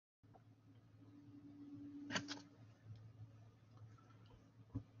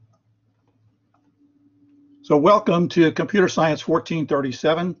So welcome to Computer Science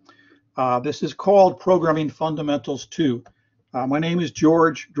 1437. This is called Programming Fundamentals 2. My name is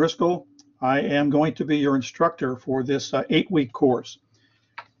George Driscoll. I am going to be your instructor for this 8-week course.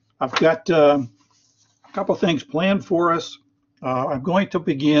 I've got a couple things planned for us. I'm going to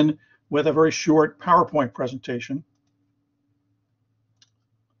begin with a very short PowerPoint presentation.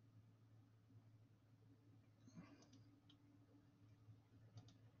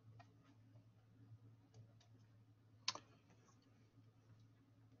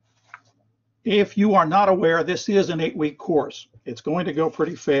 If you are not aware, this is an 8-week course. It's going to go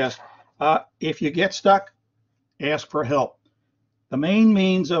pretty fast. If you get stuck, ask for help. The main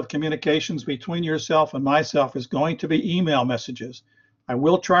means of communications between yourself and myself is going to be email messages. I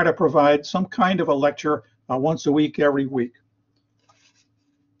will try to provide some kind of a lecture once a week, every week.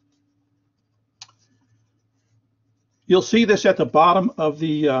 You'll see this at the bottom of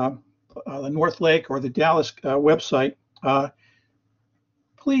the North Lake or the Dallas website.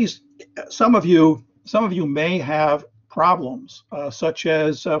 Please, some of you may have problems such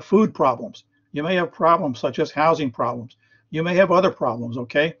as food problems. You may have problems such as housing problems. You may have other problems,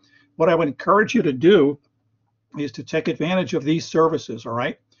 okay? What I would encourage you to do is to take advantage of these services, all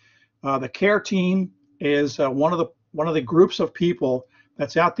right? The care team is one of the groups of people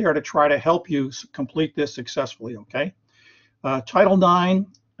that's out there to try to help you complete this successfully, okay? Title IX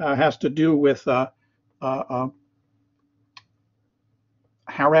has to do with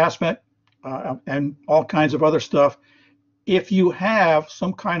harassment and all kinds of other stuff. If you have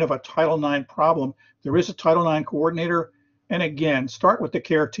some kind of a Title IX problem, there is a Title IX coordinator. And again, start with the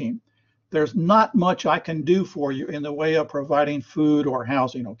care team. There's not much I can do for you in the way of providing food or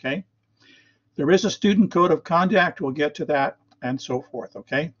housing, okay? There is a student code of conduct. We'll get to that and so forth,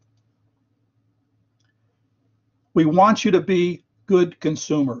 okay? We want you to be good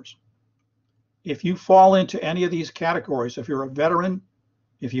consumers. If you fall into any of these categories, if you're a veteran,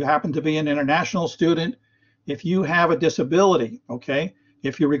 if you happen to be an international student, if you have a disability, okay,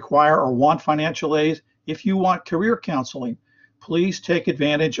 if you require or want financial aid, if you want career counseling, please take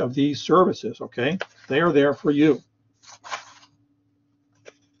advantage of these services, okay? They are there for you.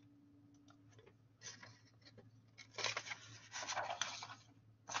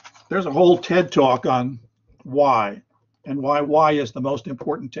 There's a whole TED talk on why, and why is the most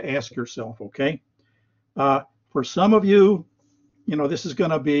important to ask yourself, okay? For some of you, you know, this is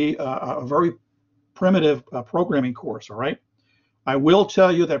going to be a very primitive programming course, all right? I will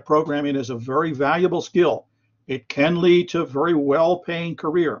tell you that programming is a very valuable skill. It can lead to a very well-paying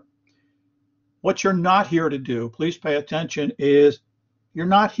career. What you're not here to do, please pay attention, is you're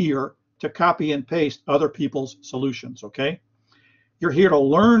not here to copy and paste other people's solutions, okay? You're here to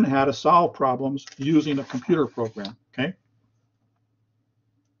learn how to solve problems using a computer program, okay?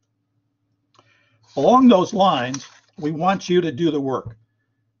 Along those lines, we want you to do the work.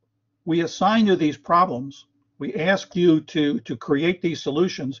 We assign you these problems. We ask you to create these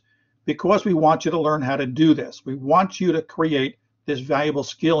solutions because we want you to learn how to do this. We want you to create this valuable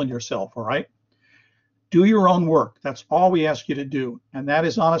skill in yourself, all right? Do your own work. That's all we ask you to do. And that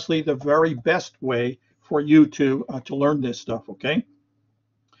is honestly the very best way for you to learn this stuff, okay?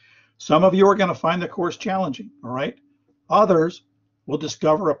 Some of you are going to find the course challenging, all right? Others will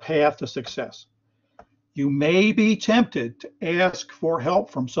discover a path to success. You may be tempted to ask for help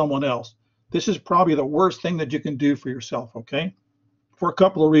from someone else. This is probably the worst thing that you can do for yourself, okay? For a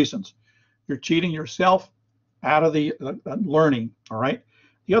couple of reasons. You're cheating yourself out of the learning, all right?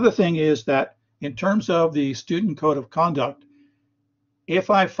 The other thing is that in terms of the student code of conduct, if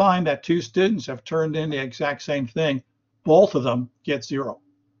I find that two students have turned in the exact same thing, both of them get 0.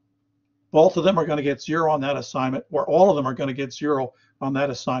 Both of them are going to get 0 on that assignment, or all of them are going to get 0 on that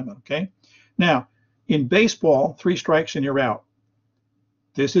assignment, okay? Now, in baseball, 3 strikes and you're out.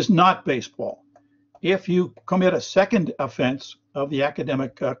 This is not baseball. If you commit a second offense of the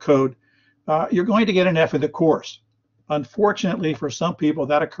academic code, you're going to get an F in the course. Unfortunately, for some people,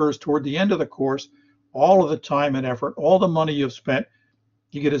 that occurs toward the end of the course. All of the time and effort, all the money you've spent,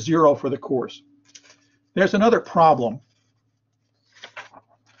 you get a 0 for the course. There's another problem.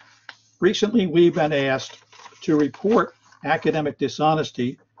 Recently, we've been asked to report academic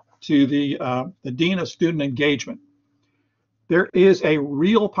dishonesty to the Dean of Student Engagement. There is a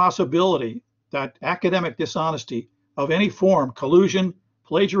real possibility that academic dishonesty of any form, collusion,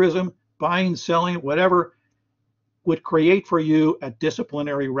 plagiarism, buying, selling, whatever, would create for you a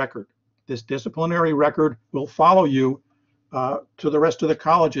disciplinary record. This disciplinary record will follow you to the rest of the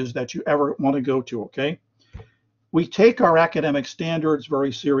colleges that you ever want to go to, okay? We take our academic standards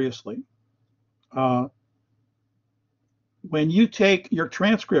very seriously. When you take your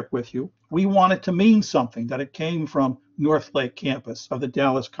transcript with you, We want it to mean something, that it came from North Lake campus of the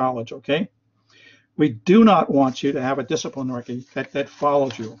Dallas College, okay? We do not want you to have a disciplinary that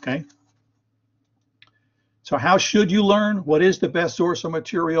follows you, okay? So how should you learn? What is the best source of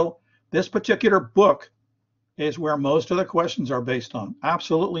material? This particular book is where most of the questions are based on,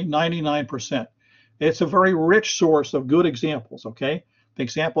 absolutely 99%. It's a very rich source of good examples, okay? The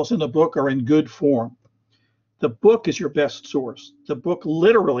examples in the book are in good form. The book is your best source. The book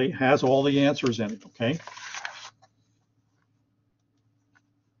literally has all the answers in it, okay?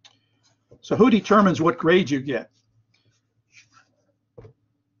 So who determines what grade you get?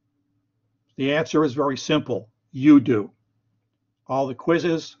 The answer is very simple. You do. All the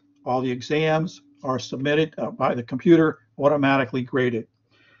quizzes, all the exams are submitted by the computer, automatically graded.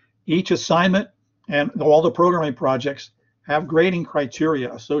 Each assignment and all the programming projects have grading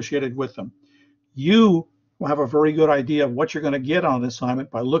criteria associated with them. You will have a very good idea of what you're going to get on an assignment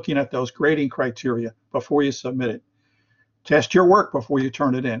by looking at those grading criteria before you submit it. Test your work before you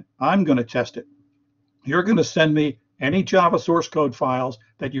turn it in. I'm going to test it. You're going to send me any Java source code files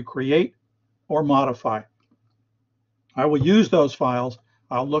that you create or modify. I will use those files.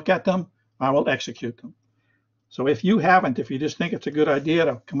 I'll look at them. I will execute them. So if you just think it's a good idea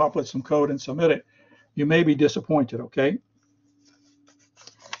to come up with some code and submit it, you may be disappointed, okay?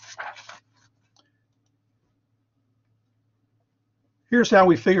 Here's how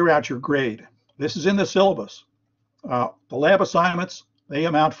we figure out your grade. This is in the syllabus. The lab assignments, they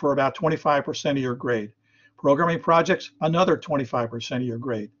amount for about 25% of your grade. Programming projects, another 25% of your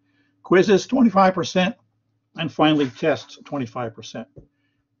grade. Quizzes, 25%, and finally tests, 25%.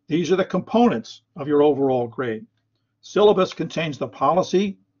 These are the components of your overall grade. Syllabus contains the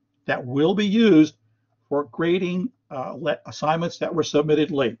policy that will be used for grading assignments that were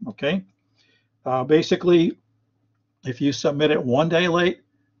submitted late, okay? Basically, if you submit it 1 day late,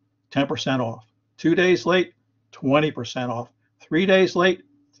 10% off. 2 days late, 20% off. 3 days late,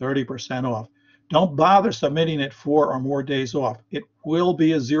 30% off. Don't bother submitting it 4 or more days off. It will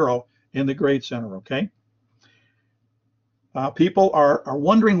be a 0 in the Grade Center, okay? People are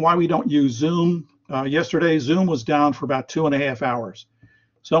wondering why we don't use Zoom. Yesterday, Zoom was down for about 2.5 hours.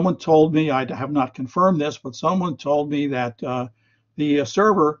 Someone told me, I have not confirmed this, but someone told me that the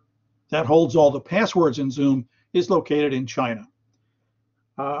server that holds all the passwords in Zoom is located in China.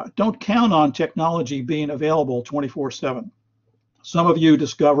 Don't count on technology being available 24/7. Some of you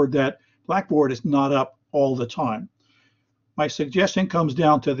discovered that Blackboard is not up all the time. My suggestion comes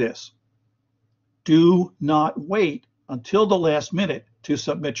down to this. Do not wait until the last minute to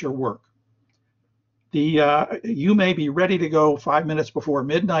submit your work. You may be ready to go 5 minutes before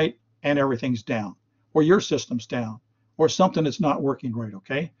midnight and everything's down, or your system's down, or something is not working right,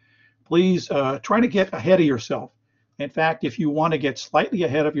 okay? Please try to get ahead of yourself. In fact, if you want to get slightly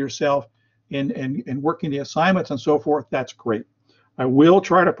ahead of yourself in working the assignments and so forth, that's great. I will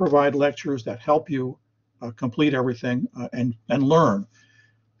try to provide lectures that help you complete everything and learn.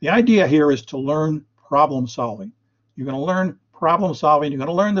 The idea here is to learn problem solving. You're going to learn problem solving. You're going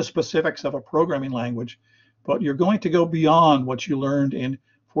to learn the specifics of a programming language, but you're going to go beyond what you learned in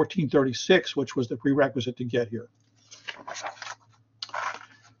 1436, which was the prerequisite to get here.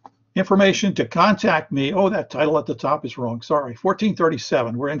 Information to contact me. Oh, that title at the top is wrong. Sorry,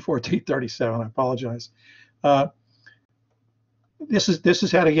 1437. We're in 1437. I apologize. This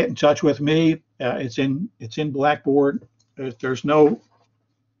is how to get in touch with me. It's in Blackboard.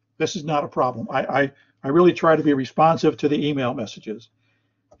 This is not a problem. I really try to be responsive to the email messages.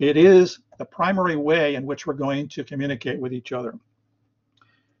 It is the primary way in which we're going to communicate with each other.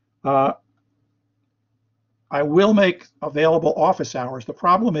 I will make available office hours. The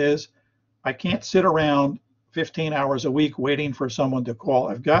problem is I can't sit around 15 hours a week waiting for someone to call.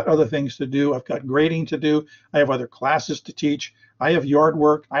 I've got other things to do. I've got grading to do. I have other classes to teach. I have yard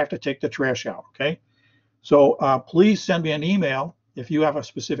work. I have to take the trash out, okay? So please send me an email if you have a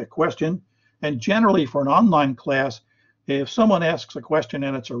specific question. And generally for an online class, if someone asks a question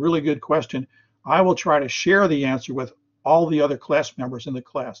and it's a really good question, I will try to share the answer with all the other class members in the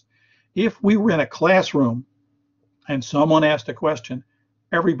class. If we were in a classroom and someone asked a question,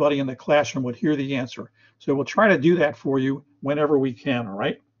 everybody in the classroom would hear the answer. So we'll try to do that for you whenever we can, all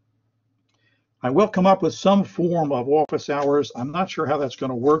right? I will come up with some form of office hours. I'm not sure how that's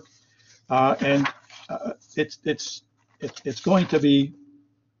going to work. It's going to be,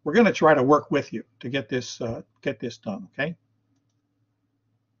 we're going to try to work with you to get this done, okay?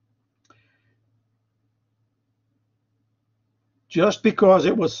 Just because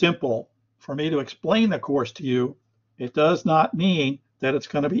it was simple for me to explain the course to you, it does not mean that it's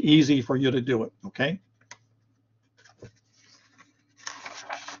going to be easy for you to do it, okay?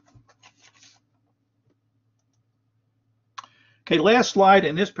 Okay, last slide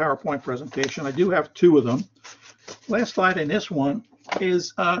in this PowerPoint presentation, I do have two of them. Last slide in this one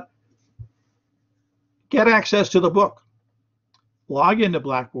is get access to the book. Log into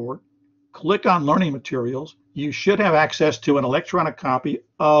Blackboard, click on Learning Materials. You should have access to an electronic copy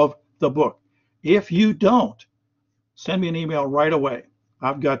of the book. If you don't, send me an email right away.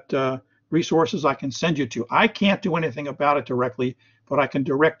 I've got resources I can send you to. I can't do anything about it directly, but I can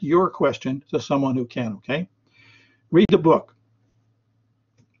direct your question to someone who can, okay? Read the book.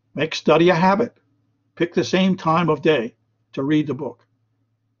 Make study a habit. Pick the same time of day to read the book.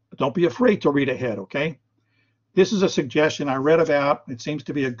 But don't be afraid to read ahead, okay? This is a suggestion I read about. It seems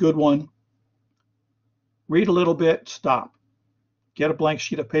to be a good one. Read a little bit, stop. Get a blank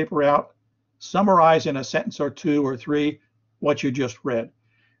sheet of paper out. Summarize in a sentence or two or three what you just read.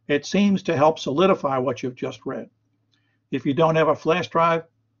 It seems to help solidify what you've just read. If you don't have a flash drive,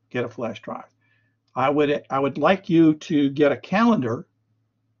 get a flash drive. I would like you to get a calendar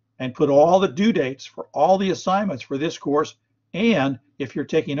and put all the due dates for all the assignments for this course, and if you're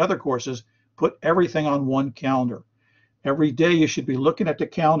taking other courses, put everything on one calendar. Every day you should be looking at the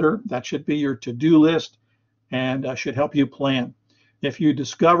calendar. That should be your to-do list and should help you plan. If you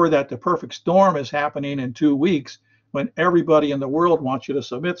discover that the perfect storm is happening in 2 weeks, when everybody in the world wants you to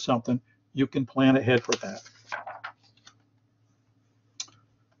submit something, you can plan ahead for that.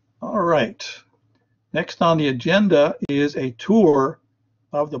 All right. Next on the agenda is a tour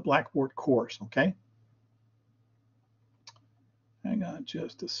of the Blackboard course, okay? Hang on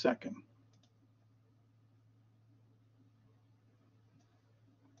just a second.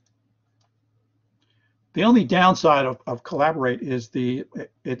 The only downside of Collaborate is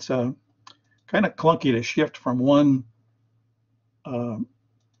it's kind of clunky to shift from one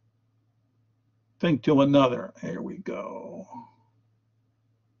thing to another. Here we go.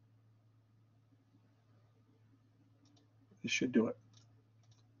 This should do it.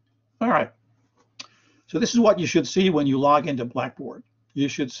 All right. So this is what you should see when you log into Blackboard. You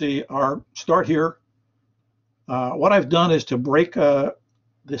should see our start here. What I've done is to break the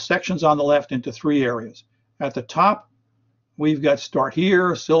sections on the left into 3 areas. At the top, we've got start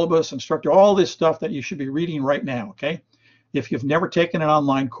here, syllabus, instructor, all this stuff that you should be reading right now, okay? If you've never taken an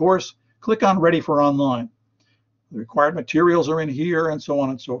online course, click on Ready for Online. The required materials are in here and so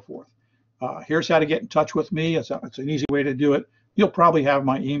on and so forth. Here's how to get in touch with me. It's an easy way to do it. You'll probably have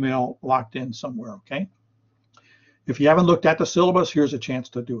my email locked in somewhere, okay? If you haven't looked at the syllabus, here's a chance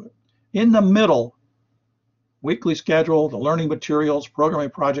to do it. In the middle, weekly schedule, the learning materials, programming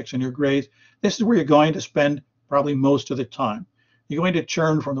projects, and your grades. This is where you're going to spend probably most of the time. You're going to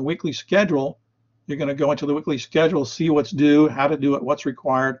churn from the weekly schedule. You're going to go into the weekly schedule, see what's due, how to do it, what's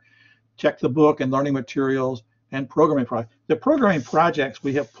required, check the book and learning materials, and programming projects. The programming projects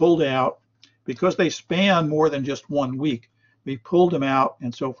we have pulled out because they span more than just 1 week. We pulled them out,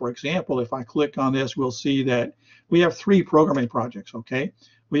 and so for example, if I click on this, we'll see that we have 3 programming projects, okay?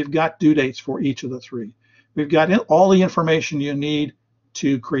 We've got due dates for each of the 3. We've got all the information you need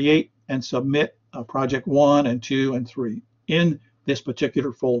to create and submit project 1 and 2 and 3 in this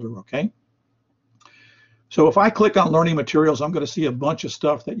particular folder, okay? So if I click on learning materials, I'm going to see a bunch of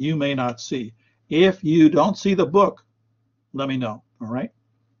stuff that you may not see. If you don't see the book, let me know, all right?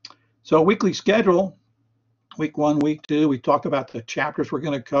 So weekly schedule, week 1, week 2, we talked about the chapters we're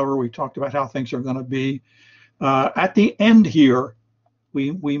going to cover. We talked about how things are going to be. At the end here,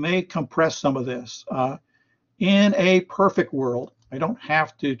 we may compress some of this. In a perfect world, I don't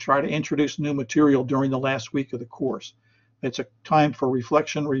have to try to introduce new material during the last week of the course. It's a time for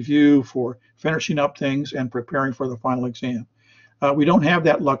reflection, review, for finishing up things and preparing for the final exam. We don't have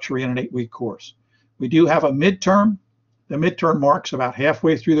that luxury in an 8-week course. We do have a midterm. The midterm marks about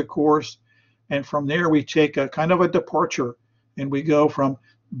halfway through the course. And from there, we take a kind of a departure and we go from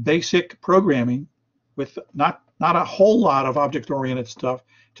basic programming with not a whole lot of object-oriented stuff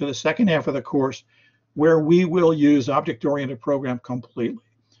to the second half of the course, where we will use object-oriented program completely.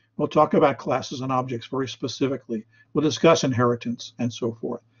 We'll talk about classes and objects very specifically. We'll discuss inheritance and so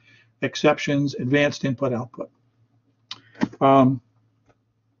forth, exceptions, advanced input-output.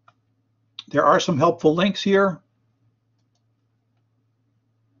 There are some helpful links here.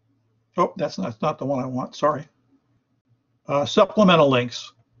 Oh, that's not the one I want, sorry. Supplemental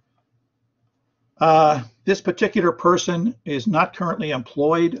links. This particular person is not currently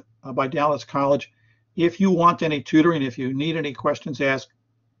employed by Dallas College. If you want any tutoring, if you need any questions asked,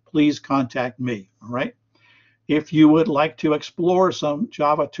 please contact me, all right? If you would like to explore some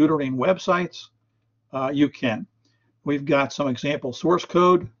Java tutoring websites, you can. We've got some example source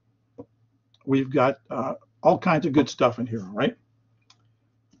code. We've got all kinds of good stuff in here, all right?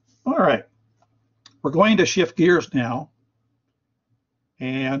 All right, we're going to shift gears now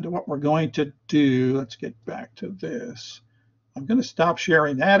And what we're going to do, let's get back to this. I'm going to stop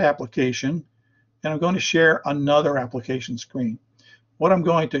sharing that application, and I'm going to share another application screen. What I'm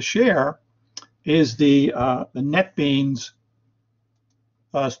going to share is the NetBeans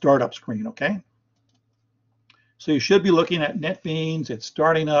startup screen, okay? So you should be looking at NetBeans. It's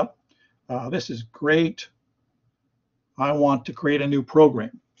starting up. This is great. I want to create a new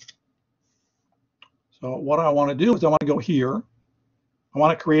program. So what I want to do is I want to go here. I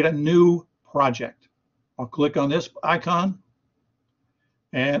want to create a new project. I'll click on this icon,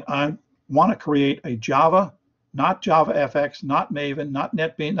 and I want to create a Java, not JavaFX, not Maven, not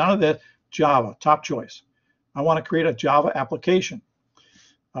NetBeans, none of that. Java, top choice. I want to create a Java application.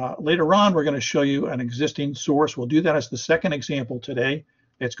 Later on, we're going to show you an existing source. We'll do that as the second example today.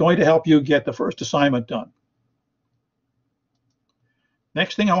 It's going to help you get the first assignment done.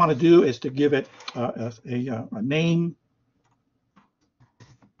 Next thing I want to do is to give it a name.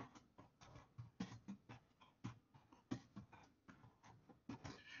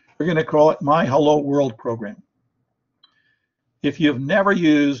 We're going to call it My Hello World Program. If you've never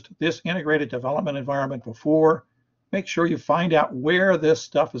used this integrated development environment before, make sure you find out where this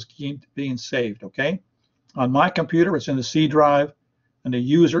stuff is being saved, okay? On my computer, it's in the C drive, in the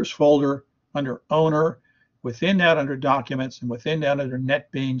users folder, under owner, within that under documents, and within that under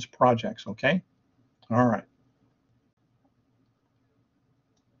NetBeans projects, okay? All right.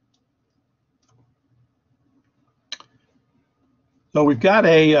 So we've got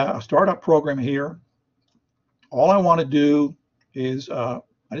a startup program here. All I want to do is, I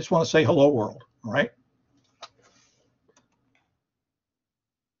just want to say hello world, all right?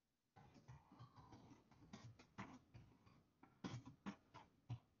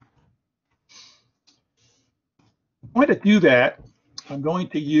 I'm going to do that. I'm going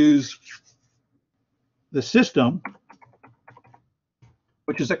to use the system,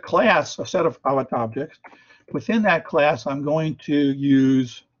 which is a class, a set of objects. Within that class, I'm going to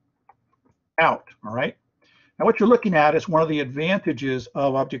use out, all right? Now what you're looking at is one of the advantages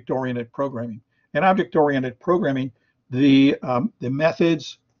of object-oriented programming. In object-oriented programming, the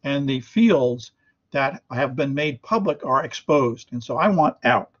methods and the fields that have been made public are exposed, and so I want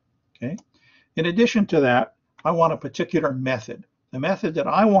out, okay? In addition to that, I want a particular method. The method that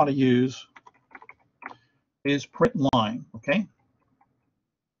I want to use is print line, okay?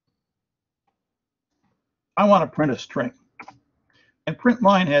 I want to print a string. And print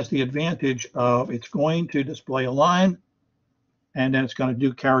line has the advantage of it's going to display a line, and then it's going to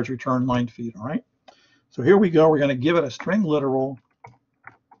do carriage return line feed, all right? So here we go. We're going to give it a string literal.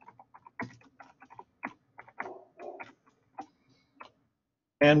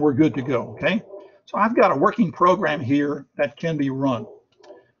 And we're good to go, okay? So I've got a working program here that can be run.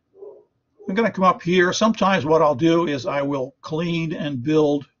 I'm going to come up here. Sometimes what I'll do is I will clean and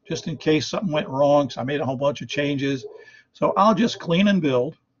build just in case something went wrong. So I made a whole bunch of changes. So I'll just clean and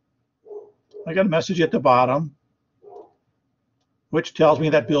build. I got a message at the bottom, which tells me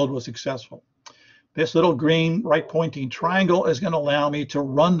that build was successful. This little green right pointing triangle is going to allow me to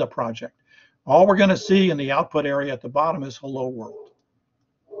run the project. All we're going to see in the output area at the bottom is hello world.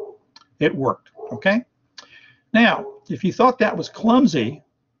 It worked, okay? Now, if you thought that was clumsy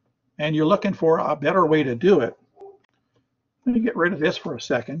and you're looking for a better way to do it, let me get rid of this for a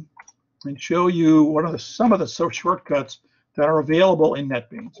second and show you what are some of the shortcuts that are available in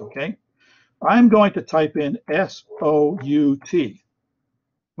NetBeans, okay? I'm going to type in SOUT,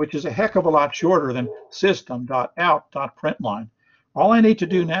 which is a heck of a lot shorter than system.out.println. All I need to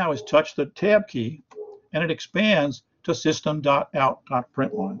do now is touch the tab key, and it expands to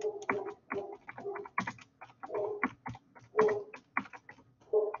system.out.println.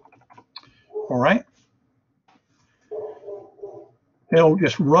 All right. It'll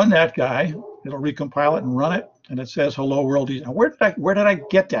just run that guy. It'll recompile it and run it, and it says hello world. Now, where did I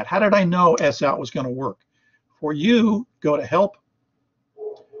get that? How did I know SOUT was going to work? For you, go to help,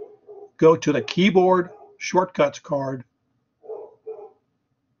 go to the keyboard shortcuts card,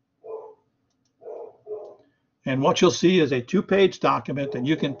 and what you'll see is a 2-page document that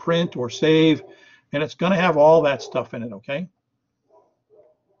you can print or save, and it's going to have all that stuff in it, okay?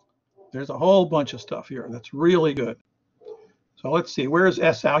 There's a whole bunch of stuff here that's really good. So let's see, where's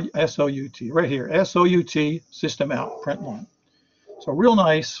SOUT? Right here, SOUT, system out, print line. So real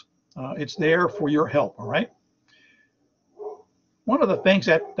nice, it's there for your help, all right? One of the things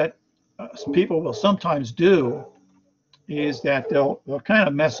that people will sometimes do is that they'll kind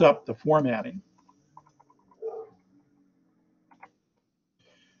of mess up the formatting.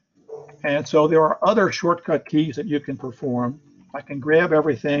 And so there are other shortcut keys that you can perform. I can grab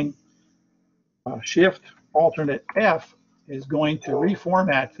everything, Shift, alternate F is going to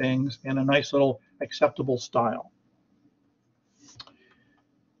reformat things in a nice little acceptable style.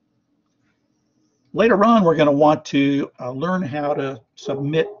 Later on, we're going to want to learn how to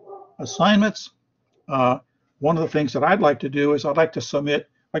submit assignments. One of the things that I'd like to do is I'd like to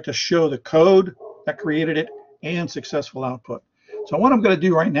show the code that created it and successful output. So what I'm going to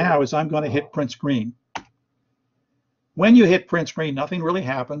do right now is I'm going to hit print screen. When you hit print screen, nothing really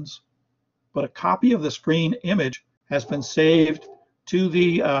happens, but a copy of the screen image has been saved to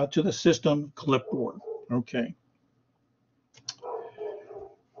the system clipboard. Okay.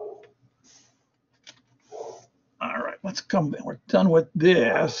 All right, let's come. We're done with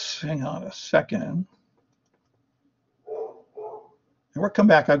this. Hang on a second. And we'll come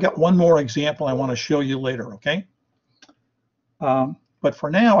back. I've got one more example I want to show you later. Okay. But for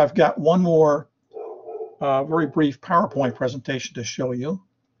now, I've got one more very brief PowerPoint presentation to show you.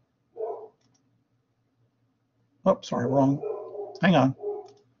 Oh, sorry, wrong. Hang on.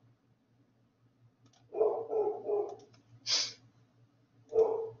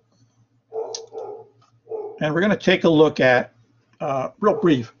 And we're going to take a look at, real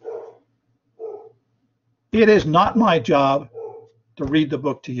brief. It is not my job to read the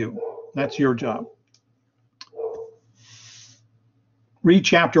book to you. That's your job. Read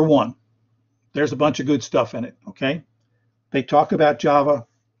chapter 1. There's a bunch of good stuff in it, okay? They talk about Java.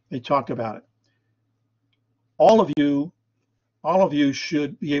 They talk about it. All of you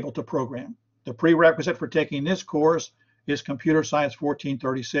should be able to program. The prerequisite for taking this course is Computer Science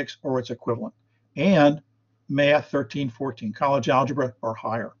 1436 or its equivalent, and Math 1314, college algebra or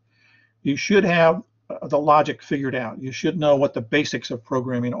higher. You should have the logic figured out. You should know what the basics of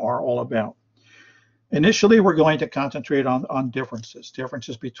programming are all about. Initially, we're going to concentrate on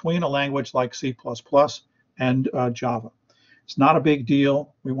differences between a language like C++ and Java. It's not a big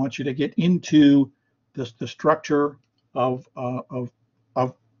deal. We want you to get into the structure of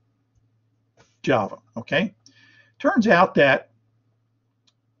Java, okay? Turns out that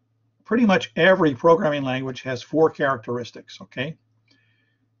pretty much every programming language has 4 characteristics, okay?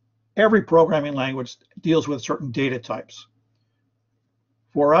 Every programming language deals with certain data types.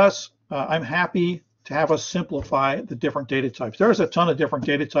 For us, I'm happy to have us simplify the different data types. There's a ton of different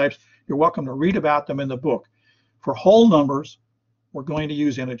data types. You're welcome to read about them in the book. For whole numbers, we're going to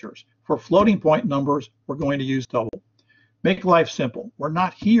use integers. For floating point numbers, we're going to use double. Make life simple. We're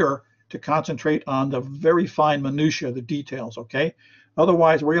not here to concentrate on the very fine minutiae, the details, okay?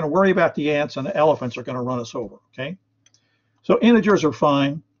 Otherwise, we're going to worry about the ants and the elephants are going to run us over, okay? So integers are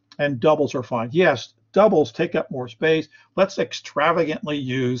fine and doubles are fine. Yes, doubles take up more space. Let's extravagantly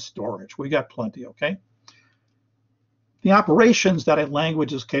use storage. We got plenty, okay? The operations that a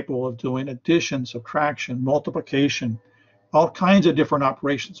language is capable of doing, addition, subtraction, multiplication, all kinds of different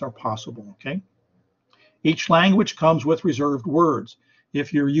operations are possible, okay? Each language comes with reserved words.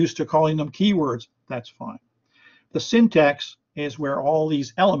 If you're used to calling them keywords, that's fine. The syntax is where all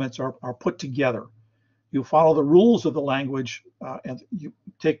these elements are put together. You follow the rules of the language and you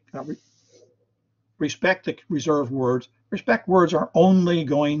take respect the reserved words. Respect words are only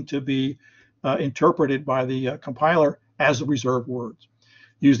going to be interpreted by the compiler as the reserved words.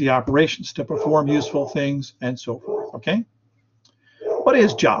 Use the operations to perform useful things and so forth, okay? What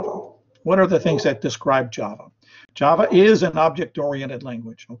is Java? What are the things that describe Java? Java is an object-oriented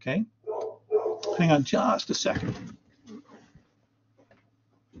language, okay? Hang on just a second.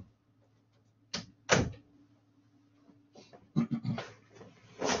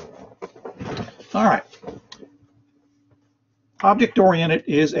 All right. Object-oriented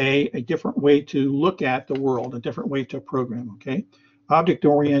is a different way to look at the world, a different way to program, okay?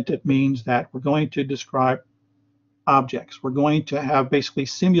 Object-oriented means that we're going to describe objects. We're going to have basically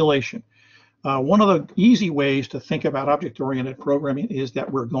simulation. One of the easy ways to think about object-oriented programming is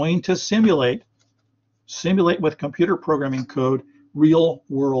that we're going to simulate with computer programming code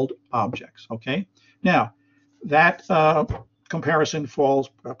real-world objects, okay? Now, that comparison falls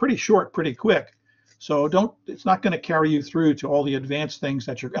pretty short, pretty quick. So it's not going to carry you through to all the advanced things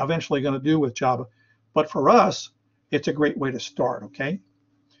that you're eventually going to do with Java. But for us, it's a great way to start, okay?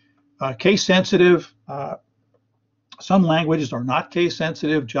 Case sensitive. Some languages are not case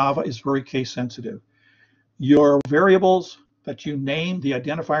sensitive. Java is very case sensitive. Your variables that you name, the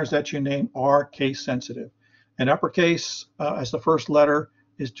identifiers that you name, are case sensitive. And uppercase as the first letter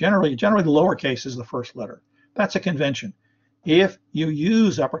is generally the lowercase is the first letter. That's a convention. If you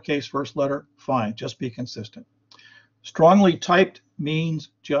use uppercase first letter, fine, just be consistent. Strongly typed means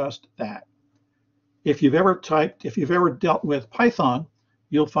just that. If you've ever dealt with Python,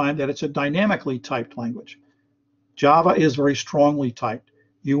 you'll find that it's a dynamically typed language. Java is very strongly typed.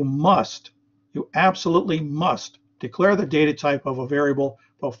 You absolutely must Declare the data type of a variable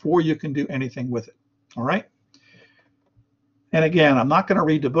before you can do anything with it. All right. And again, I'm not going to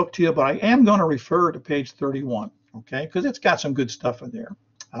read the book to you, but I am going to refer to page 31, okay, because it's got some good stuff in there.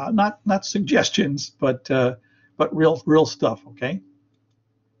 Not suggestions, but real stuff, okay.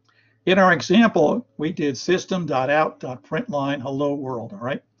 In our example, we did system.out.println hello world, all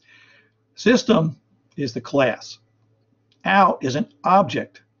right. System is the class. Out is an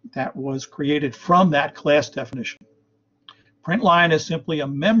object that was created from that class definition. Println is simply a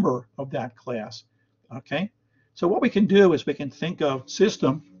member of that class, okay. So what we can do is we can think of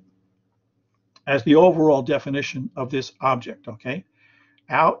system as the overall definition of this object, okay?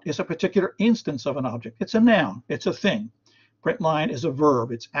 Out is a particular instance of an object. It's a noun, it's a thing. Println is a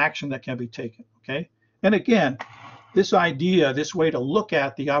verb, it's action that can be taken, okay? And again, this idea, this way to look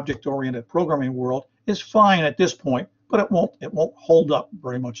at the object-oriented programming world is fine at this point, but it won't hold up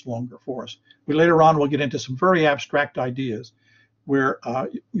very much longer for us. Later on, we'll get into some very abstract ideas where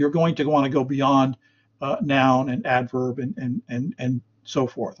you're going to want to go beyond noun and adverb and so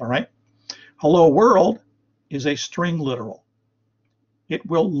forth, all right? Hello world is a string literal. It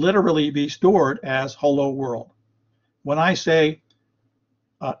will literally be stored as hello world. When I say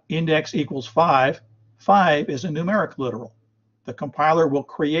index equals 5, 5 is a numeric literal. The compiler will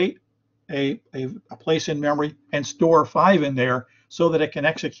create a place in memory and store 5 in there so that it can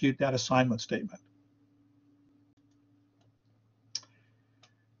execute that assignment statement.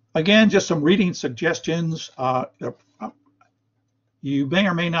 Again, just some reading suggestions. You may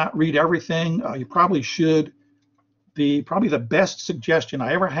or may not read everything. You probably should. Probably the best suggestion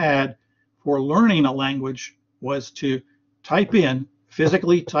I ever had for learning a language was to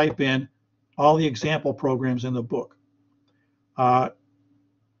physically type in all the example programs in the book.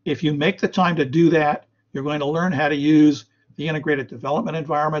 If you make the time to do that, you're going to learn how to use the integrated development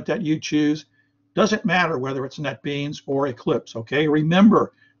environment that you choose. Doesn't matter whether it's NetBeans or Eclipse, okay?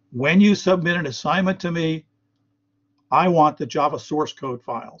 Remember, when you submit an assignment to me, I want the Java source code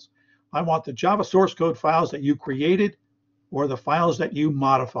files. I want the Java source code files that you created or the files that you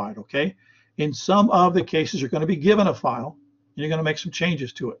modified, okay? In some of the cases, you're going to be given a file and you're going to make some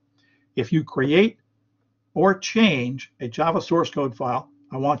changes to it. If you create or change a Java source code file,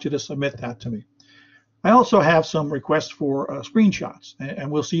 I want you to submit that to me. I also have some requests for screenshots, and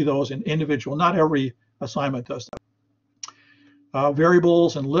we'll see those in individual. Not every assignment does that.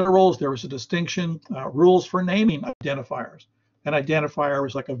 Variables and literals, there is a distinction. Rules for naming identifiers. An identifier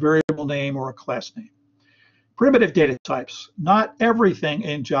is like a variable name or a class name. Primitive data types. Not everything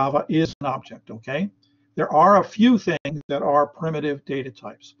in Java is an object, okay? There are a few things that are primitive data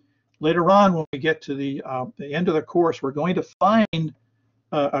types. Later on, when we get to the end of the course, we're going to find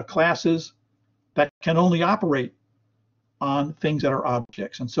classes that can only operate on things that are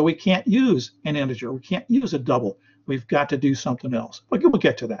objects. And so we can't use an integer. We can't use a double. We've got to do something else. But we'll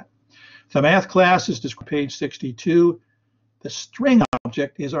get to that. The math class is described page 62. The string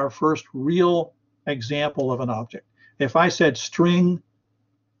object is our first real example of an object. If I said string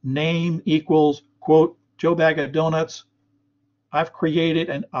name equals, quote, Joe Bag of Donuts, I've created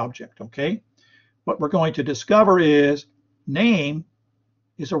an object, okay? What we're going to discover is name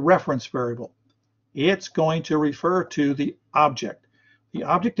is a reference variable. It's going to refer to the object. The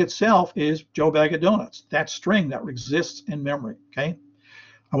object itself is Joe Bag of Donuts. That string that exists in memory, okay?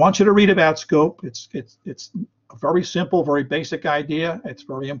 I want you to read about scope. It's a very simple, very basic idea. It's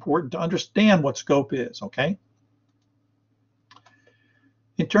very important to understand what scope is, okay?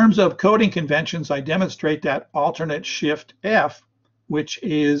 In terms of coding conventions, I demonstrate that alternate shift F, which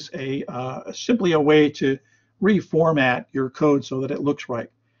is simply a way to reformat your code so that it looks right.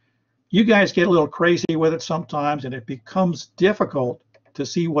 You guys get a little crazy with it sometimes, and it becomes difficult to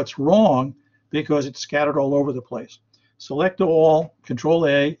see what's wrong because it's scattered all over the place. Select all, Control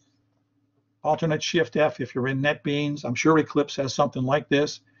A, alternate Shift F if you're in NetBeans. I'm sure Eclipse has something like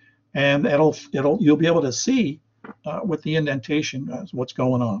this, and you'll be able to see with the indentation what's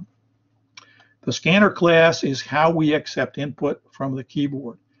going on. The scanner class is how we accept input from the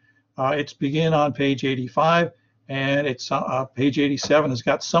keyboard. It's begin on page 85, and it's page 87 has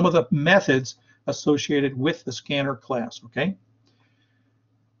got some of the methods associated with the scanner class, okay?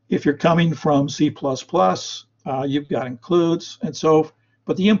 If you're coming from C++, you've got includes, and so,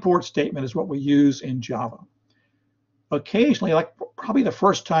 but the import statement is what we use in Java. Occasionally, like probably the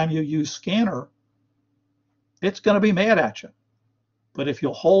first time you use scanner, it's going to be mad at you. But if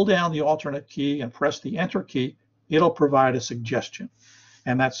you'll hold down the alternate key and press the enter key, it'll provide a suggestion.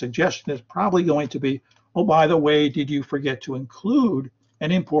 And that suggestion is probably going to be, oh, by the way, did you forget to include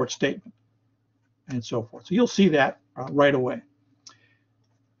an import statement? And so forth. So you'll see that right away.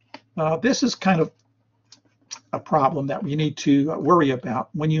 This is kind of a problem that we need to worry about.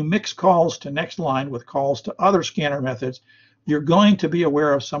 When you mix calls to next line with calls to other scanner methods, you're going to be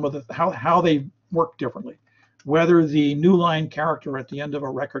aware of some of the how they work differently, whether the new line character at the end of a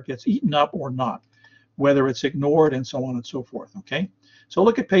record gets eaten up or not, whether it's ignored, and so on and so forth. Okay, so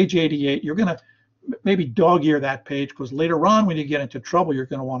look at page 88. You're going to maybe dog-ear that page, because later on when you get into trouble, you're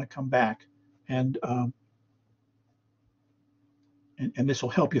going to want to come back and this will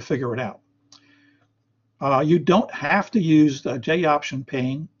help you figure it out. You don't have to use the J option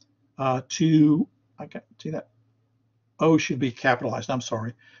pane to, I can see that O should be capitalized, I'm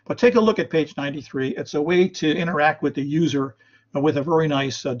sorry. But take a look at page 93. It's a way to interact with the user with a very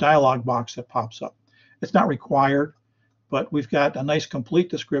nice dialog box that pops up. It's not required, but we've got a nice complete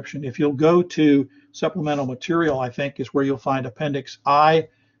description. If you'll go to supplemental material, I think is where you'll find Appendix I,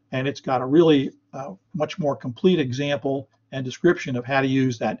 and it's got a really much more complete example and description of how to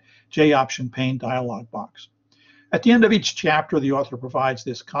use that J option pane dialog box. At the end of each chapter, the author provides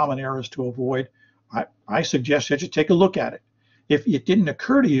this common errors to avoid. I suggest that you take a look at it. If it didn't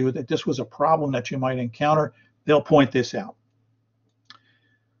occur to you that this was a problem that you might encounter, they'll point this out.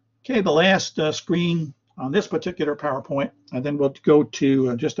 Okay, the last screen on this particular PowerPoint, and then we'll go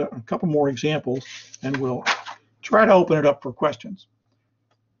to just a couple more examples, and we'll try to open it up for questions.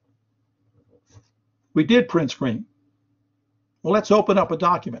 We did print screen. Well, let's open up a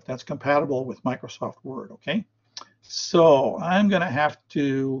document that's compatible with Microsoft Word, okay? So I'm going to have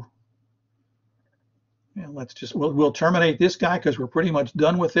to, we'll terminate this guy because we're pretty much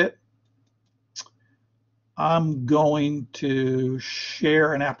done with it. I'm going to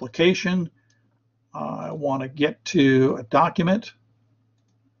share an application. I want to get to a document,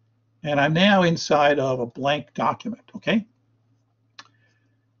 and I'm now inside of a blank document, okay?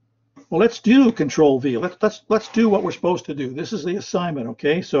 Well, let's do Control V. Let's do what we're supposed to do. This is the assignment,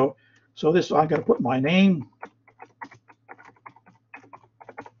 okay? So this, I got to put my name,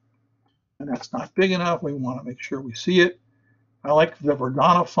 and that's not big enough. We want to make sure we see it. I like the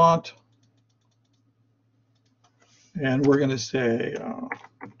Verdana font, and we're going to say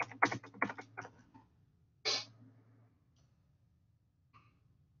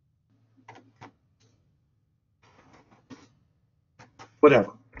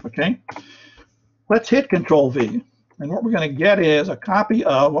whatever. Okay, let's hit Control V, and what we're going to get is a copy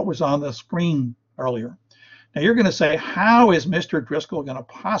of what was on the screen earlier. Now you're going to say, how is Mr. Driscoll going to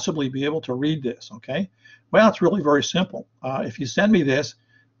possibly be able to read this? Okay, well, it's really very simple. If you send me this,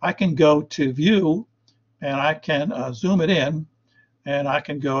 I can go to View, and I can zoom it in, and I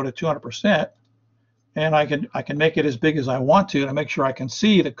can go to 200%, and I can make it as big as I want to make sure I can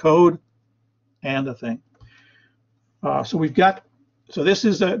see the code and the thing. So this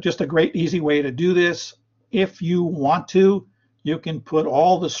is just a great, easy way to do this. If you want to, you can put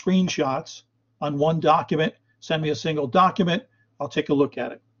all the screenshots on one document, send me a single document, I'll take a look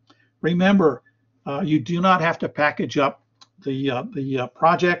at it. Remember, you do not have to package up the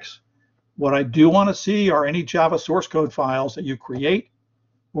projects. What I do want to see are any Java source code files that you create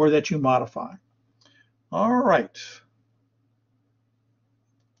or that you modify. All right.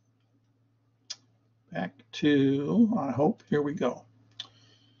 Back to, I hope, here we go.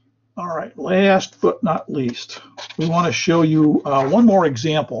 All right, last but not least, we want to show you one more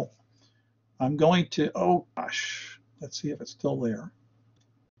example. I'm going to, oh gosh, let's see if it's still there.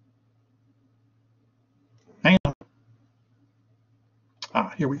 Hang on.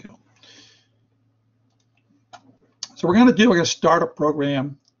 Here we go. So we're going to start a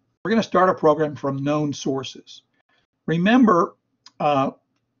program. We're going to start a program from known sources. Remember, when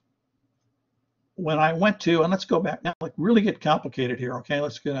I went to, and let's go back now, like really get complicated here, okay?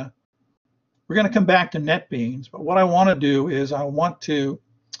 We're going to come back to NetBeans, but what I want to do is I want to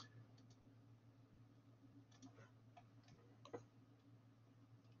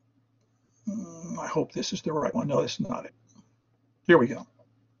I hope this is the right one. No, this is not it. Here we go.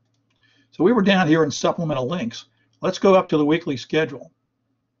 So we were down here in supplemental links. Let's go up to the weekly schedule.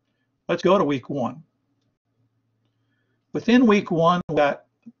 Let's go to week 1. Within week 1, we got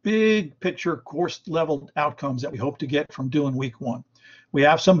big picture course level outcomes that we hope to get from doing week 1. We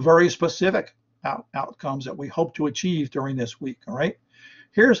have some very specific outcomes that we hope to achieve during this week. All right.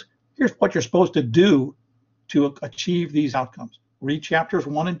 Here's what you're supposed to do to achieve these outcomes. Read chapters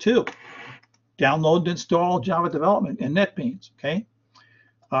 1 and 2. Download and install Java Development and NetBeans. Okay.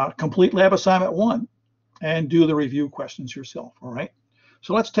 Complete lab assignment 1 and do the review questions yourself. All right.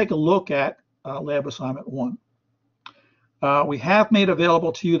 So let's take a look at lab assignment 1. We have made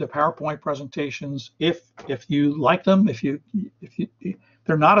available to you the PowerPoint presentations if you like them, if you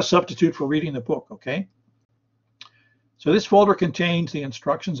they're not a substitute for reading the book, okay? So this folder contains the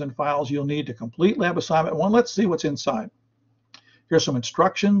instructions and files you'll need to complete lab assignment 1. Let's see what's inside. Here's some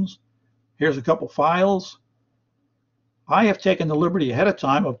instructions. Here's a couple files. I have taken the liberty ahead of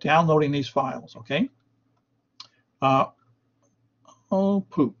time of downloading these files, okay? Oh,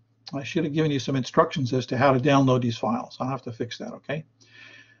 poop. I should have given you some instructions as to how to download these files. I'll have to fix that, okay?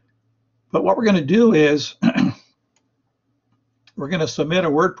 But what we're going to do is we're going to submit a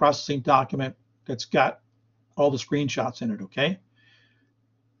word processing document that's got all the screenshots in it, okay?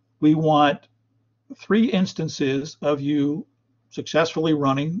 We want 3 instances of you successfully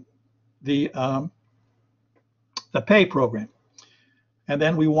running the pay program. And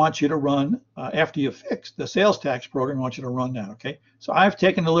then we want you to run, after you fix the sales tax program, we want you to run that, okay? So I've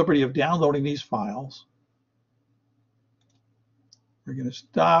taken the liberty of downloading these files. We're going to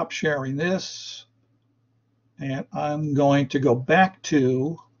stop sharing this. And I'm going to go back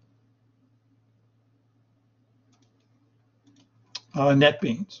to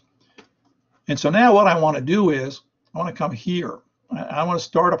NetBeans. And so now what I want to do is I want to come here. I want to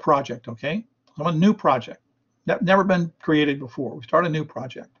start a project, okay? I want a new project. Never been created before. We start a new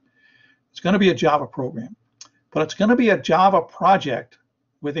project. It's going to be a Java program, but it's going to be a Java project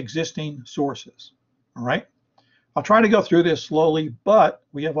with existing sources, all right? I'll try to go through this slowly, but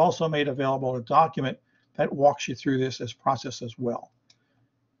we have also made available a document that walks you through this as process as well.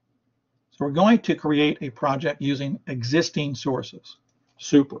 So we're going to create a project using existing sources.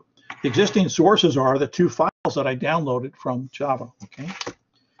 Super. The existing sources are the 2 files that I downloaded from Java, okay?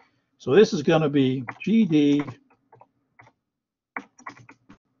 So this is going to be GD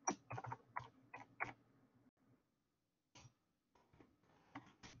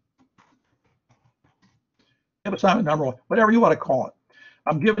assignment number 1, whatever you want to call it.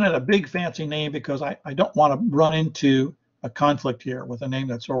 I'm giving it a big fancy name because I don't want to run into a conflict here with a name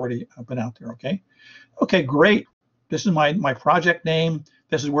that's already been out there, okay? Okay, great. This is my project name.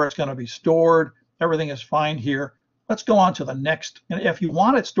 This is where it's going to be stored. Everything is fine here. Let's go on to the next. And if you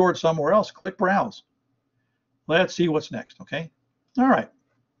want it stored somewhere else, click Browse. Let's see what's next, okay? All right.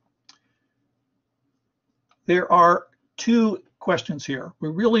 There are 2 questions here. We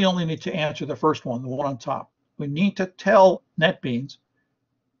really only need to answer the first one, the one on top. We need to tell NetBeans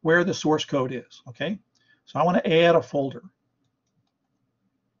where the source code is, okay? So I want to add a folder.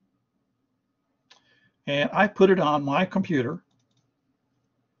 And I put it on my computer.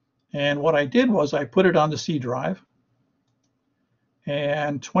 And what I did was I put it on the C drive.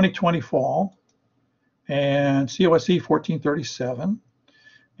 And 2020 fall. And COSC 1437.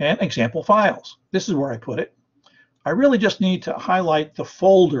 And example files. This is where I put it. I really just need to highlight the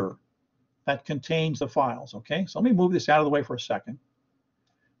folder that contains the files, okay? So let me move this out of the way for a second.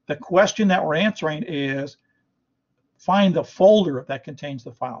 The question that we're answering is find the folder that contains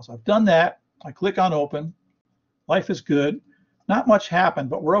the files. I've done that. I click on open. Life is good. Not much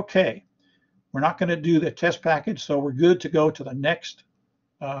happened, but we're okay. We're not going to do the test package, so we're good to go to the next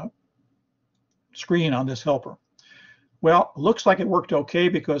screen on this helper. Well, looks like it worked okay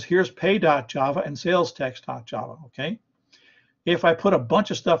because here's pay.java and salestext.java, okay? If I put a bunch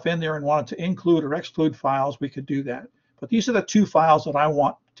of stuff in there and wanted to include or exclude files, we could do that. But these are the 2 files that I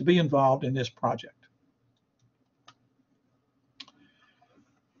want to be involved in this project.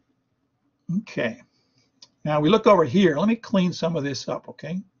 Okay. Now we look over here. Let me clean some of this up,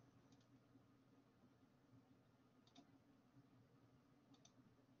 okay?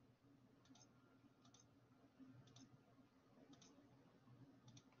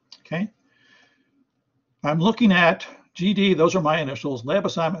 Okay. I'm looking at GD, those are my initials, lab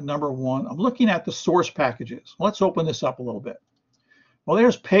assignment number 1. I'm looking at the source packages. Let's open this up a little bit. Well,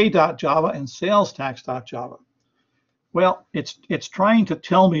 there's pay.java and salestax.java. Well, it's trying to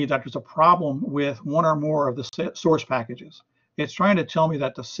tell me that there's a problem with one or more of the source packages. It's trying to tell me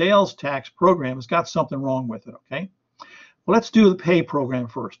that the sales tax program has got something wrong with it, okay? Well, let's do the pay program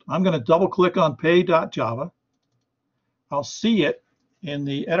first. I'm going to double click on pay.java. I'll see it in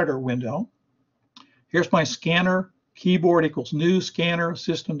the editor window. Here's my scanner. Keyboard equals new scanner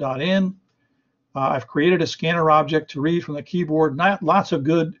system.in. I've created a scanner object to read from the keyboard. Lots of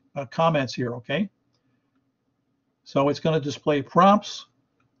good comments here, okay? So it's going to display prompts,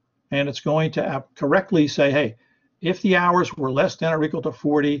 and it's going to correctly say, hey, if the hours were less than or equal to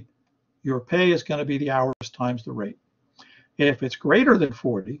 40, your pay is going to be the hours times the rate. If it's greater than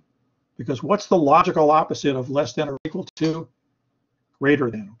 40, because what's the logical opposite of less than or equal to?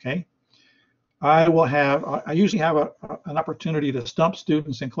 Greater than, okay? I usually have an opportunity to stump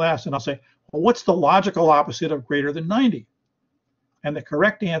students in class, and I'll say, well, what's the logical opposite of greater than 90? And the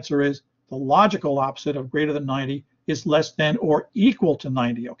correct answer is the logical opposite of greater than 90 is less than or equal to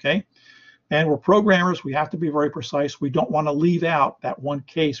 90, okay? And we're programmers. We have to be very precise. We don't want to leave out that one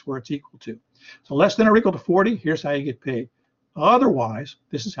case where it's equal to. So less than or equal to 40, here's how you get paid. Otherwise,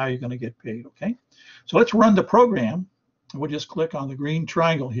 this is how you're going to get paid, okay? So let's run the program. We'll just click on the green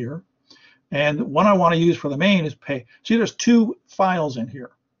triangle here. And the one I want to use for the main is pay. See, there's two files in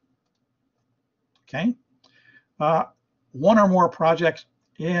here, okay? One or more projects,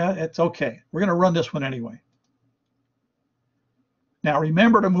 yeah, it's okay. We're going to run this one anyway. Now,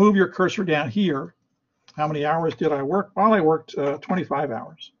 remember to move your cursor down here. How many hours did I work? Well, I worked 25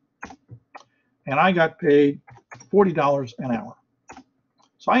 hours. And I got paid $40 an hour.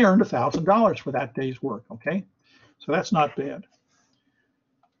 So I earned $1,000 for that day's work, okay? So that's not bad.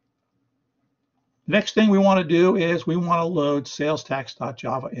 Next thing we want to do is we want to load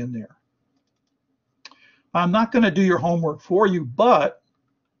salestax.java in there. I'm not going to do your homework for you, but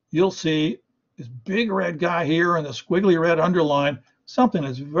you'll see this big red guy here and the squiggly red underline. Something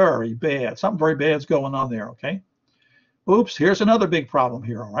is very bad. Something very bad is going on there, okay? Oops, here's another big problem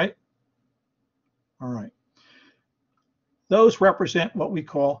here, all right? All right. Those represent what we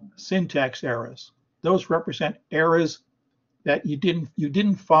call syntax errors. Those represent errors that you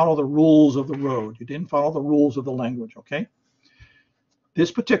didn't follow the rules of the road. You didn't follow the rules of the language, okay?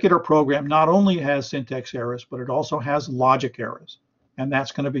 This particular program not only has syntax errors, but it also has logic errors, and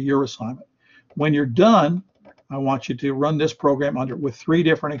that's going to be your assignment. When you're done, I want you to run this program with 3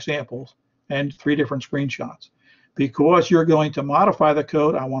 different examples and 3 different screenshots. Because you're going to modify the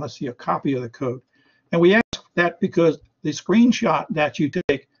code, I want to see a copy of the code. And we ask that because the screenshot that you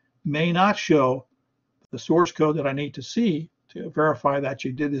take may not show the source code that I need to see to verify that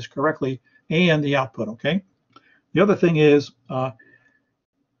you did this correctly and the output, okay? The other thing is,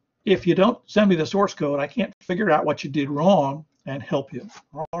 if you don't send me the source code, I can't figure out what you did wrong and help you.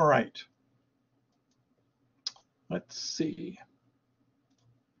 All right. Let's see.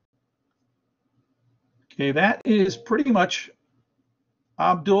 Okay, that is pretty much.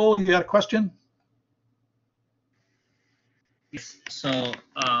 Abdul, you got a question? Yes. So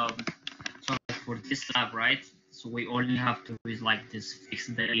for this lab, right? So we only have to is like just fix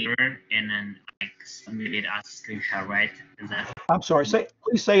the error and then like submit it as a screenshot, right? Is that? I'm sorry.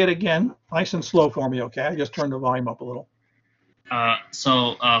 Please say it again, nice and slow for me, okay? I just turned the volume up a little.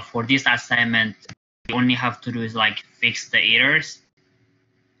 So for this assignment, we only have to do is like fix the errors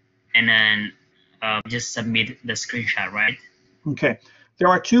and then just submit the screenshot, right? Okay. There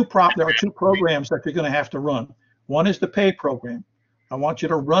are two programs that you're going to have to run. One is the pay program. I want you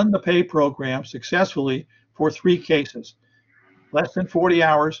to run the pay program successfully for 3 cases. Less than 40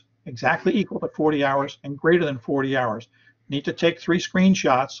 hours, exactly equal to 40 hours, and greater than 40 hours. You need to take 3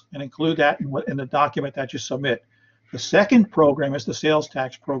 screenshots and include that in the document that you submit. The second program is the sales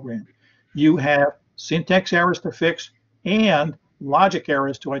tax program. You have syntax errors to fix and logic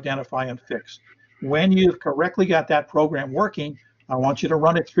errors to identify and fix. When you've correctly got that program working, I want you to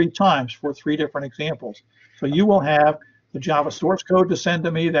run it 3 times for 3 different examples. So you will have the Java source code to send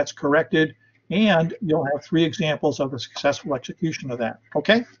to me that's corrected, and you'll have 3 examples of the successful execution of that.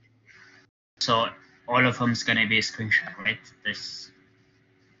 Okay? So all of them is going to be a screenshot, right?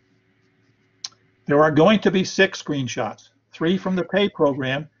 There are going to be 6 screenshots, 3 from the pay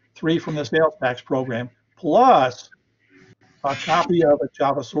program, 3 from the sales tax program, plus a copy of a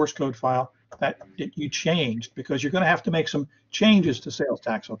Java source code file that you changed, because you're going to have to make some changes to sales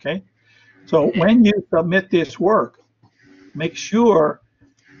tax, okay? So when you submit this work, make sure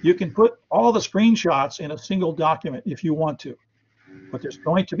you can put all the screenshots in a single document if you want to, but there's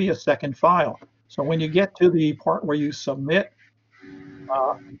going to be a second file. So when you get to the part where you submit,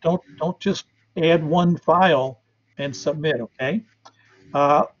 don't just add 1 file and submit, okay?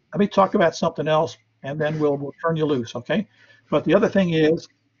 Let me talk about something else, and then we'll turn you loose, okay? But the other thing is,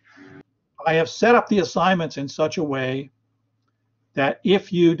 I have set up the assignments in such a way that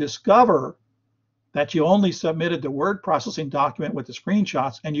if you discover that you only submitted the word processing document with the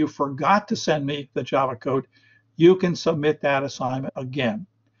screenshots and you forgot to send me the Java code, you can submit that assignment again.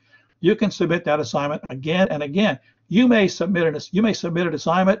 You can submit that assignment again and again. You may submit an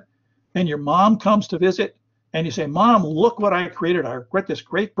assignment and your mom comes to visit and you say, Mom, look what I created. I created this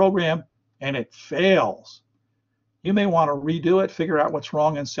great program and it fails. You may want to redo it, figure out what's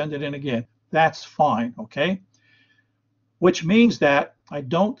wrong, and send it in again. That's fine, okay? Which means that I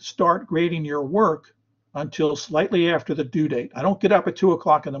don't start grading your work until slightly after the due date. I don't get up at 2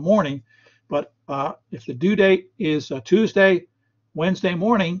 o'clock in the morning, but if the due date is Tuesday, Wednesday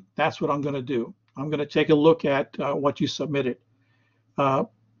morning, that's what I'm going to do. I'm going to take a look at what you submitted, and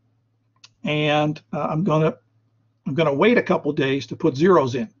I'm going to wait a couple days to put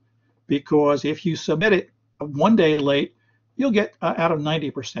zeros in, because if you submit it 1 day late, you'll get out of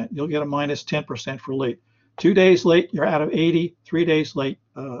 90%. You'll get a minus 10% for late. 2 days late, you're out of 80. 3 days late,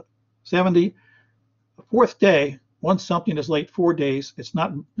 70. The fourth day, once something is late 4 days, it's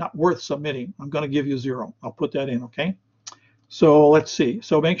not worth submitting. I'm going to give you 0. I'll put that in, okay? So let's see.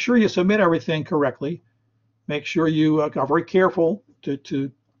 So make sure you submit everything correctly. Make sure you are very careful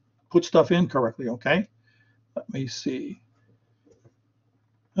to put stuff in correctly, okay? Let me see.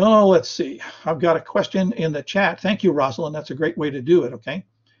 Oh, let's see. I've got a question in the chat. Thank you, Rosalind. That's a great way to do it, okay?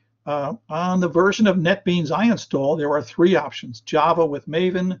 On the version of NetBeans I installed, there are 3 options: Java with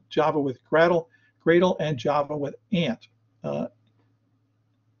Maven, Java with Gradle, and Java with Ant.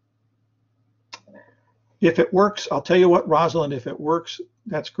 If it works, I'll tell you what, Rosalind, if it works,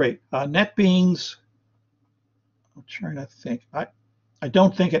 that's great. NetBeans, I'm trying to think. I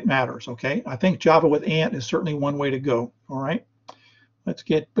don't think it matters, okay? I think Java with Ant is certainly one way to go, all right? Let's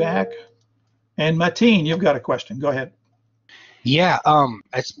get back. And Mateen, you've got a question. Go ahead. Yeah,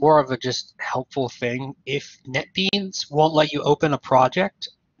 it's more of a just helpful thing. If NetBeans won't let you open a project,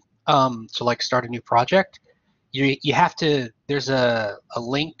 so like start a new project, you have to, there's a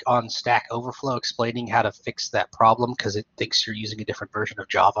link on Stack Overflow explaining how to fix that problem because it thinks you're using a different version of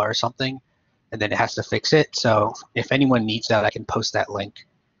Java or something, and then it has to fix it. So if anyone needs that, I can post that link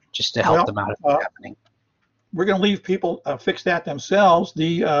just to help them out if it's happening. We're going to leave people fix that themselves.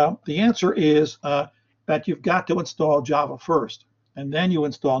 The answer is that you've got to install Java first, and then you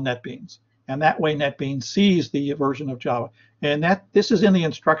install NetBeans. And that way NetBeans sees the version of Java. And this is in the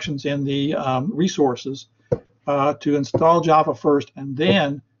instructions in the resources to install Java first and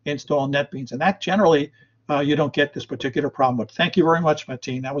then install NetBeans. And that generally you don't get this particular problem. But thank you very much,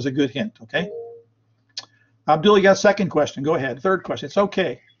 Mateen. That was a good hint, okay? Abdul, you got a second question. Go ahead. Third question. It's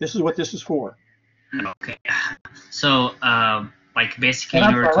okay. This is what this is for. Okay. So, like basically,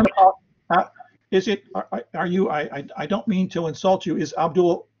 is it? Are you? I don't mean to insult you. Is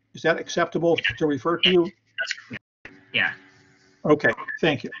Abdul? Is that acceptable to refer to you? That's correct. Yeah. Okay.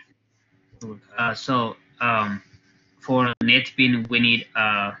 Thank you. For NetBeans, we need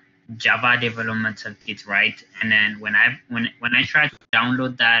Java development kit, right? And then when I try to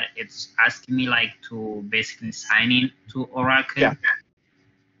download that, it's asking me like to basically sign in to Oracle. Yeah.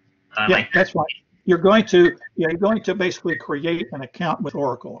 Yeah, that's right. You're going to basically create an account with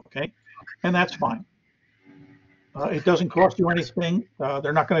Oracle, okay? And that's fine. It doesn't cost you anything.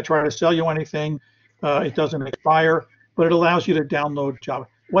 They're not going to try to sell you anything. It doesn't expire, but it allows you to download Java.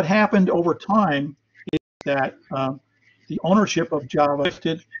 What happened over time is that the ownership of Java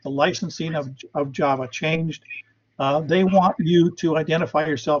shifted, the licensing of Java changed. They want you to identify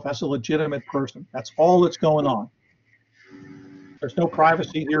yourself as a legitimate person. That's all that's going on. There's no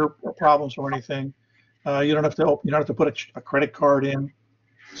privacy here or problems or anything. You don't have to put a credit card in.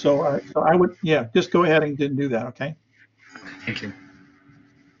 So I would, yeah, just go ahead and do that, okay? Thank you.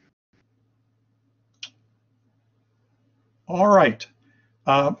 All right.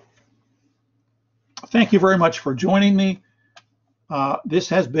 Thank you very much for joining me. This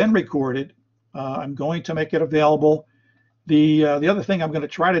has been recorded. I'm going to make it available. The other thing I'm going to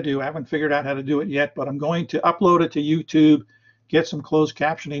try to do, I haven't figured out how to do it yet, but I'm going to upload it to YouTube, get some closed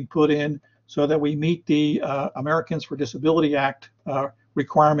captioning put in so that we meet the Americans for Disability Act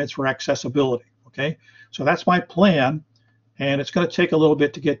requirements for accessibility, okay? So that's my plan, and it's going to take a little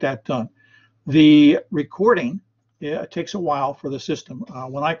bit to get that done. The recording, it takes a while for the system.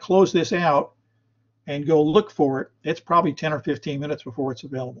 When I close this out and go look for it, it's probably 10 or 15 minutes before it's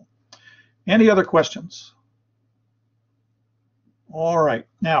available. Any other questions? All right,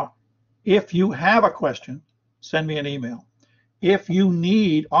 now, if you have a question, send me an email. If you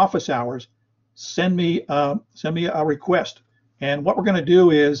need office hours, send me a request. And what we're going to do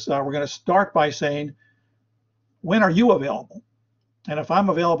is we're going to start by saying, when are you available? And if I'm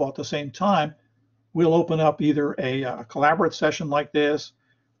available at the same time, we'll open up either a collaborative session like this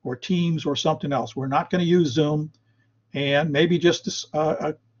or Teams or something else. We're not going to use Zoom, and maybe just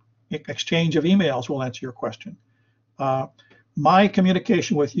an exchange of emails will answer your question. My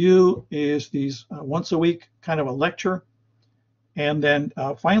communication with you is these once a week kind of a lecture. And then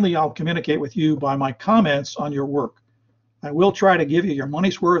finally, I'll communicate with you by my comments on your work. I will try to give you your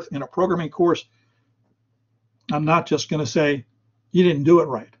money's worth in a programming course. I'm not just going to say, you didn't do it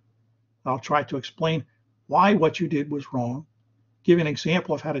right. I'll try to explain why what you did was wrong, give you an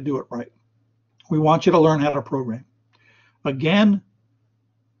example of how to do it right. We want you to learn how to program. Again,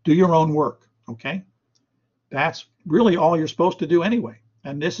 do your own work, okay? That's really all you're supposed to do anyway.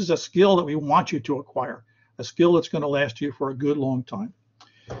 And this is a skill that we want you to acquire, a skill that's going to last you for a good long time.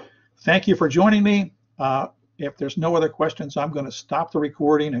 Thank you for joining me. If there's no other questions, I'm going to stop the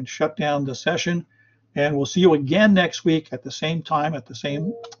recording and shut down the session. And we'll see you again next week at the same time, at the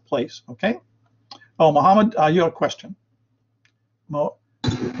same place, okay? Oh, Mohammed, you have a question.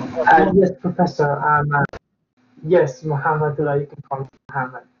 Yes, Professor. Yes, Mohammadullah, you can call me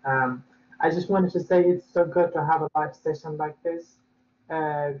Mohammed. I just wanted to say it's so good to have a live session like this.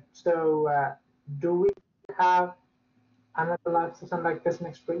 Do we have another live session like this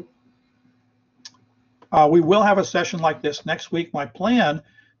next week? We will have a session like this next week. My plan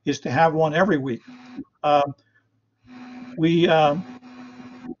is to have one every week. And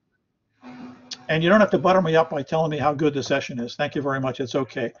you don't have to butter me up by telling me how good the session is. Thank you very much. It's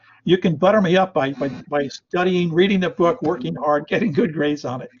okay. You can butter me up by studying, reading the book, working hard, getting good grades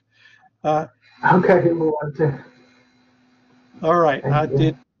on it. Okay, we want to. All right. I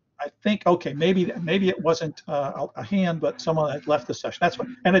think okay? Maybe it wasn't a hand, but someone had left the session. That's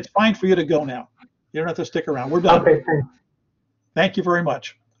fine, and it's fine for you to go now. You don't have to stick around. We're done. Okay, thanks. Thank you very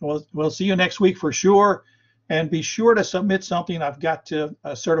much. We'll see you next week for sure. And be sure to submit something. I've got to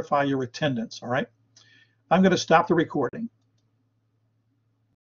certify your attendance, all right? I'm going to stop the recording.